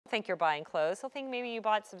think you're buying clothes. He'll think maybe you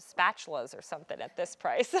bought some spatulas or something at this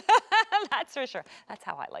price. That's for sure. That's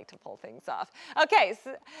how I like to pull things off. Okay,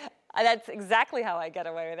 so that's exactly how I get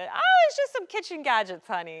away with it. Oh, it's just some kitchen gadgets,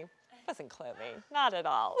 honey. It wasn't clothing, not at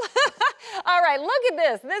all. All right, look at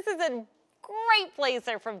this. This is a great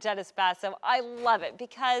blazer from Dennis Basso. I love it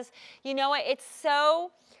because, you know what, it's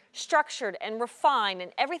so structured and refined,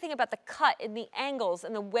 and everything about the cut and the angles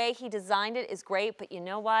and the way he designed it is great, but you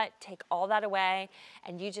know what? Take all that away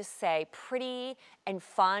and you just say pretty and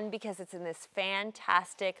fun because it's in this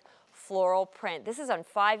fantastic floral print. This is on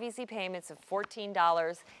 5 easy payments of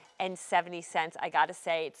 $14.70. I gotta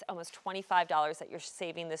say, it's almost $25 that you're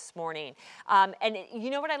saving this morning. You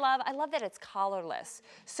know what I love? I love that it's collarless.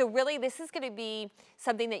 So really, this is gonna be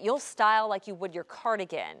something that you'll style like you would your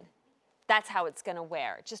cardigan. That's how it's gonna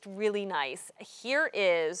wear, just really nice. Here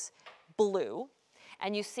is blue,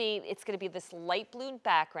 and you see it's gonna be this light blue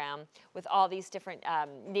background with all these different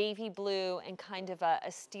navy blue and kind of a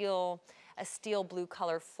steel blue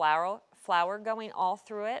color flower going all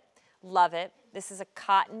through it. Love it. This is a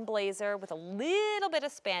cotton blazer with a little bit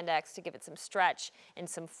of spandex to give it some stretch and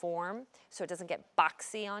some form so it doesn't get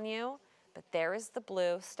boxy on you. But there is the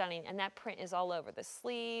blue, stunning, and that print is all over the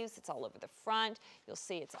sleeves, it's all over the front, you'll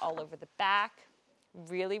see it's all over the back.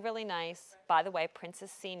 Really, really nice. By the way, Prince is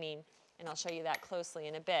seaming, and I'll show you that closely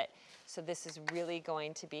in a bit. So this is really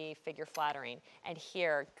going to be figure flattering. And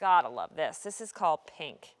here, gotta love this. This is called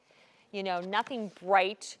pink. You know, nothing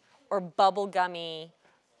bright or bubblegummy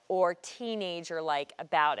or teenager-like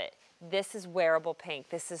about it. This is wearable pink.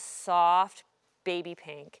 This is soft baby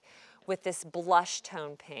pink with this blush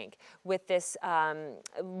tone pink, with this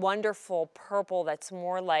wonderful purple that's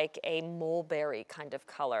more like a mulberry kind of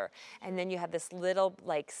color. And then you have this little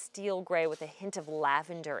like steel gray with a hint of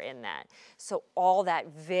lavender in that. So all that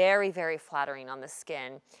very, very flattering on the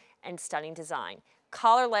skin and stunning design.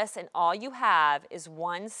 Collarless, and all you have is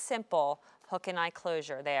one simple hook and eye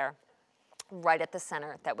closure there, right at the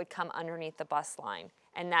center that would come underneath the bust line.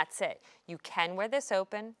 And that's it. You can wear this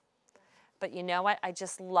open. But you know what? I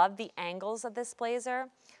just love the angles of this blazer.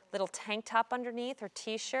 Little tank top underneath or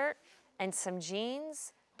t-shirt and some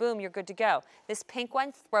jeans. Boom, you're good to go. This pink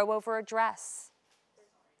one, throw over a dress.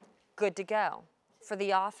 Good to go. For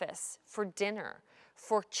the office, for dinner,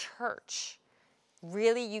 for church.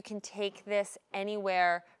 Really, you can take this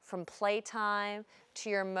anywhere from playtime to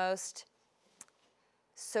your most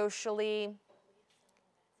socially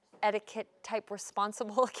etiquette type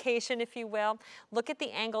responsible occasion, if you will. Look at the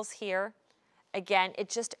angles here. Again, it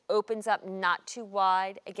just opens up not too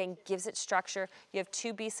wide. Again, gives it structure. You have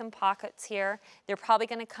two besom pockets here. They're probably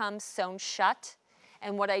gonna come sewn shut.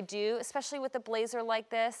 And what I do, especially with a blazer like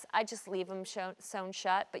this, I just leave them sewn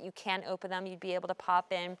shut, but you can open them. You'd be able to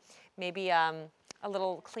pop in maybe a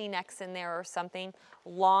little Kleenex in there or something.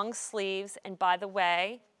 Long sleeves, and by the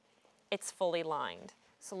way, it's fully lined.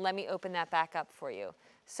 So let me open that back up for you.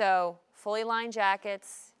 So fully lined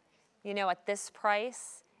jackets, you know, at this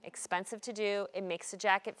price, expensive to do, it makes the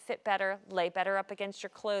jacket fit better, lay better up against your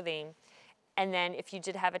clothing. And then if you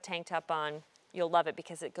did have a tank top on, you'll love it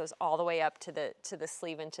because it goes all the way up to the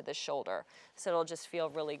sleeve and to the shoulder. So it'll just feel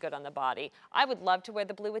really good on the body. I would love to wear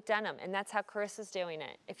the blue with denim, and that's how Carissa's doing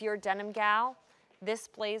it. If you're a denim gal, this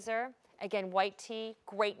blazer, again, white tee,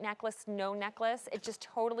 great necklace, no necklace, it just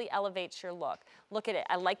totally elevates your look. Look at it.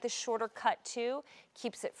 I like the shorter cut too.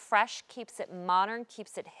 Keeps it fresh, keeps it modern,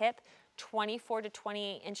 keeps it hip. 24 to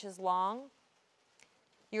 28 inches long.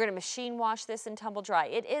 You're gonna machine wash this and tumble dry.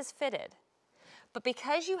 It is fitted. But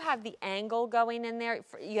because you have the angle going in there,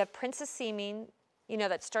 you have princess seaming, you know,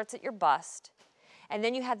 that starts at your bust. And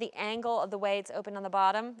then you have the angle of the way it's open on the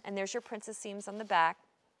bottom, and there's your princess seams on the back.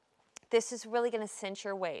 This is really gonna cinch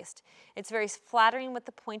your waist. It's very flattering with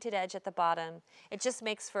the pointed edge at the bottom. It just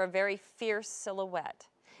makes for a very fierce silhouette.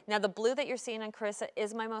 Now the blue that you're seeing on Carissa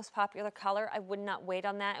is my most popular color. I would not wait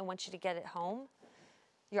on that and want you to get it home.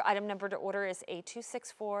 Your item number to order is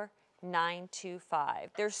A264925.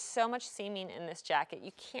 There's so much seaming in this jacket.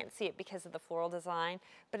 You can't see it because of the floral design,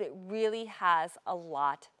 but it really has a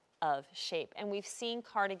lot of shape. And we've seen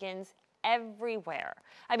cardigans everywhere.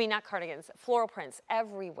 I mean, not cardigans, floral prints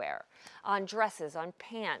everywhere, on dresses, on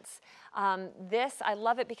pants. This, I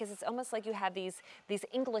love it because it's almost like you have these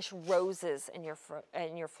English roses in your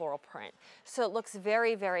floral print. So it looks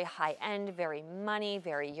very, very high end, very money,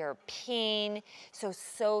 very European, so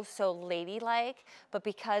ladylike. But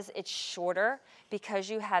because it's shorter,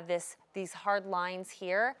 because you have these hard lines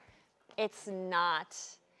here, it's not,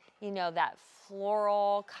 you know, that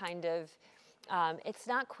floral kind of, it's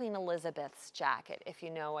not Queen Elizabeth's jacket, if you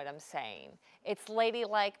know what I'm saying. It's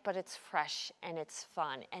ladylike, but it's fresh and it's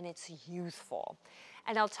fun and it's youthful.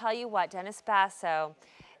 And I'll tell you what, Dennis Basso,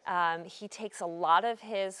 he takes a lot of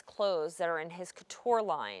his clothes that are in his couture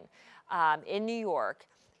line in New York,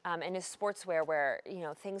 and his sportswear where, you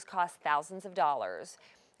know, things cost thousands of dollars.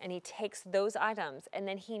 And he takes those items and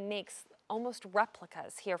then he makes almost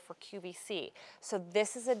replicas here for QVC. So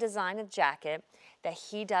this is a design of jacket that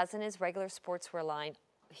he does in his regular sportswear line.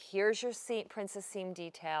 Here's your princess seam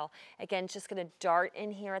detail. Again, just gonna dart in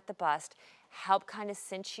here at the bust, help kind of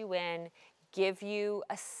cinch you in, give you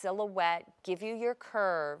a silhouette, give you your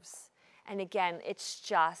curves. And again, it's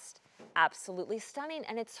just absolutely stunning,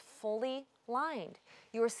 and it's fully lined.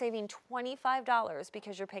 You are saving $25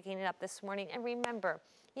 because you're picking it up this morning. And remember,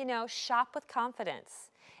 you know, shop with confidence.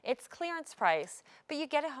 It's clearance price, but you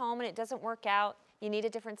get it home and it doesn't work out. You need a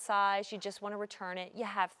different size, you just want to return it, you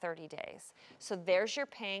have 30 days. So there's your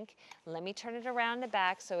pink. Let me turn it around the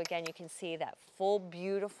back so again you can see that full,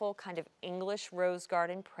 beautiful kind of English rose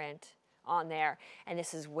garden print on there. And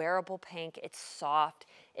this is wearable pink, it's soft,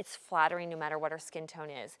 it's flattering no matter what our skin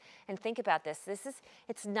tone is. And think about this,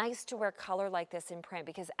 it's nice to wear color like this in print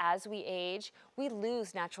because as we age, we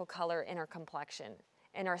lose natural color in our complexion,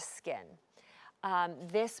 in our skin.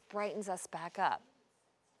 This brightens us back up.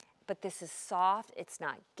 But this is soft, it's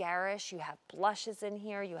not garish, you have blushes in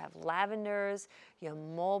here, you have lavenders, you have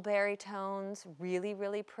mulberry tones, really,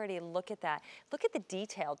 really pretty. Look at that. Look at the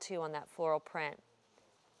detail too on that floral print.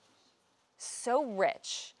 So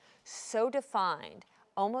rich, so defined,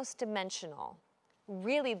 almost dimensional.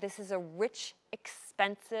 Really, this is a rich,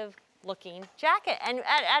 expensive looking jacket. And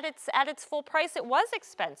at its full price, it was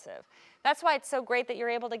expensive. That's why it's so great that you're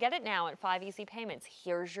able to get it now at 5 easy payments.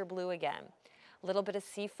 Here's your blue again. A little bit of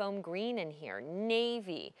seafoam green in here,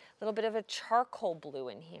 navy, a little bit of a charcoal blue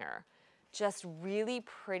in here. Just really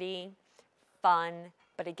pretty, fun,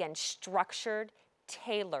 but again, structured,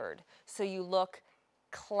 tailored. So you look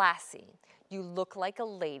classy, you look like a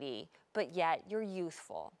lady, but yet you're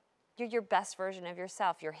youthful. You're your best version of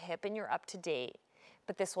yourself. You're hip and you're up to date.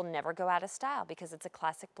 But this will never go out of style because it's a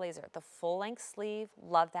classic blazer. The full length sleeve,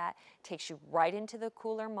 love that. Takes you right into the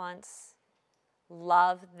cooler months.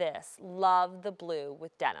 Love this, love the blue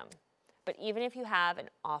with denim. But even if you have an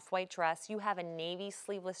off-white dress, you have a navy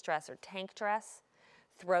sleeveless dress or tank dress,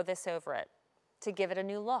 throw this over it to give it a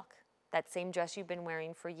new look. That same dress you've been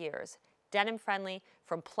wearing for years. Denim friendly,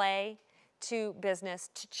 from play to business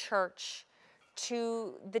to church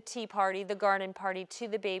to the tea party, the garden party, to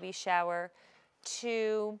the baby shower,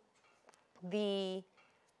 to the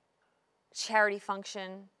charity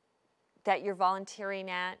function that you're volunteering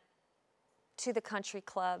at, to the country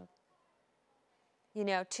club, you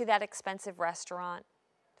know, to that expensive restaurant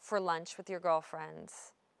for lunch with your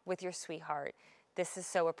girlfriends, with your sweetheart. This is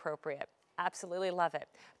so appropriate. Absolutely love it.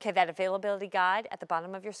 Okay, that availability guide at the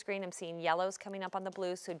bottom of your screen, I'm seeing yellows coming up on the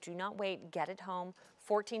blues, so do not wait, get it home.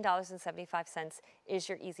 $14.75 is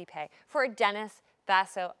your easy pay for a Dennis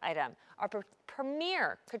Basso item, our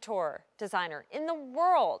premier couture designer in the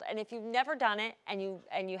world. And if you've never done it and you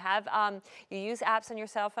use apps on your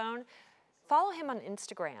cell phone, follow him on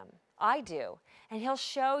Instagram. I do. And he'll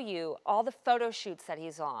show you all the photo shoots that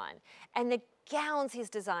he's on and the gowns he's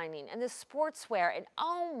designing and the sportswear. And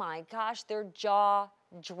oh my gosh, they're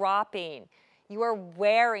jaw-dropping. You are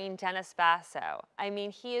wearing Dennis Basso. I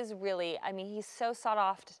mean, he is really, he's so sought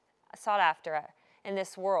after in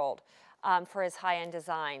this world for his high-end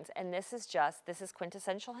designs. And this is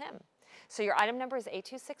quintessential him. So your item number is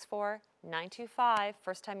 8264-925.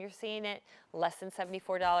 First time you're seeing it, less than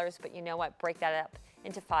 $74. But you know what? Break that up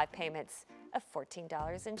into 5 payments of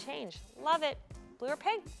 $14 and change. Love it. Blue or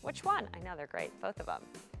pink? Which one? I know they're great, both of them.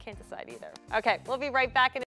 Can't decide either. Okay, we'll be right back in